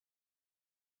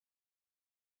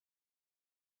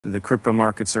The crypto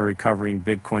markets are recovering.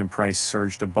 Bitcoin price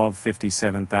surged above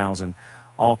 57,000.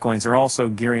 Altcoins are also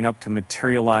gearing up to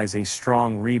materialize a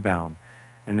strong rebound.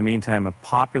 In the meantime, a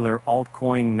popular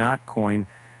altcoin, Notcoin,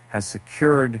 has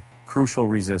secured crucial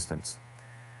resistance.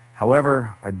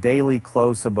 However, a daily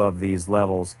close above these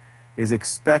levels is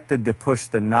expected to push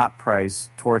the Not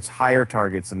price towards higher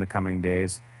targets in the coming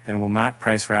days. And will Not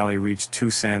price rally reach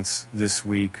 2 cents this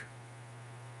week?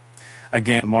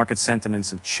 Again, market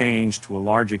sentiments have changed to a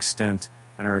large extent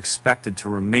and are expected to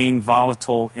remain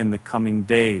volatile in the coming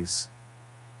days.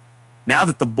 Now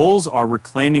that the bulls are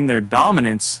reclaiming their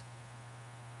dominance,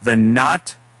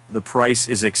 the price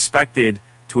is expected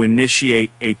to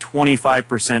initiate a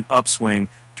 25% upswing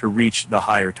to reach the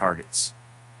higher targets.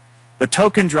 The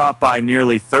token dropped by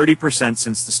nearly 30%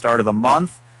 since the start of the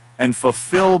month and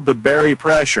fulfilled the bearish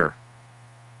pressure.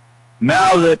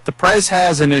 Now that the price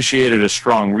has initiated a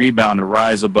strong rebound to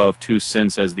rise above 2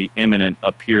 cents as the imminent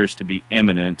appears to be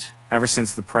imminent. Ever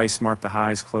since the price marked the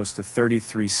highs close to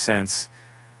 33 cents,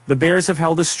 the bears have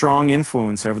held a strong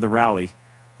influence over the rally.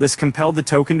 This compelled the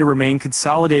token to remain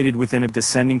consolidated within a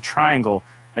descending triangle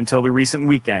until the recent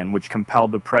weekend, which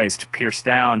compelled the price to pierce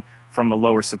down from the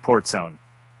lower support zone.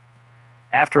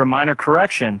 After a minor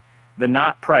correction, the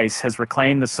Not price has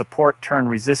reclaimed the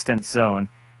support-turn-resistance zone,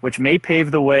 which may pave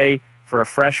the way for a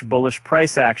fresh bullish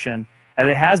price action, as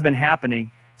it has been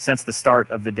happening since the start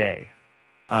of the day.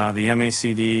 The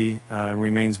MACD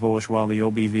remains bullish while the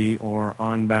OBV, or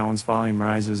on-balance volume,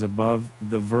 rises above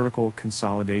the vertical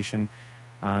consolidation.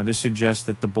 This suggests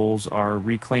that the bulls are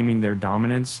reclaiming their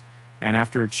dominance, and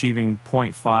after achieving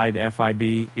 0.5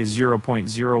 FIB is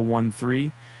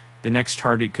 0.013, the next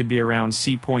target could be around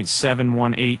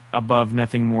C.718 above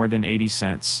nothing more than 80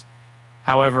 cents.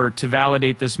 However, to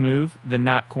validate this move, the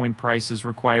Notcoin price is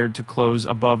required to close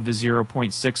above the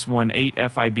 0.618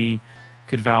 FIB,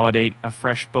 could validate a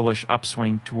fresh bullish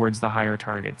upswing towards the higher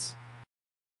targets.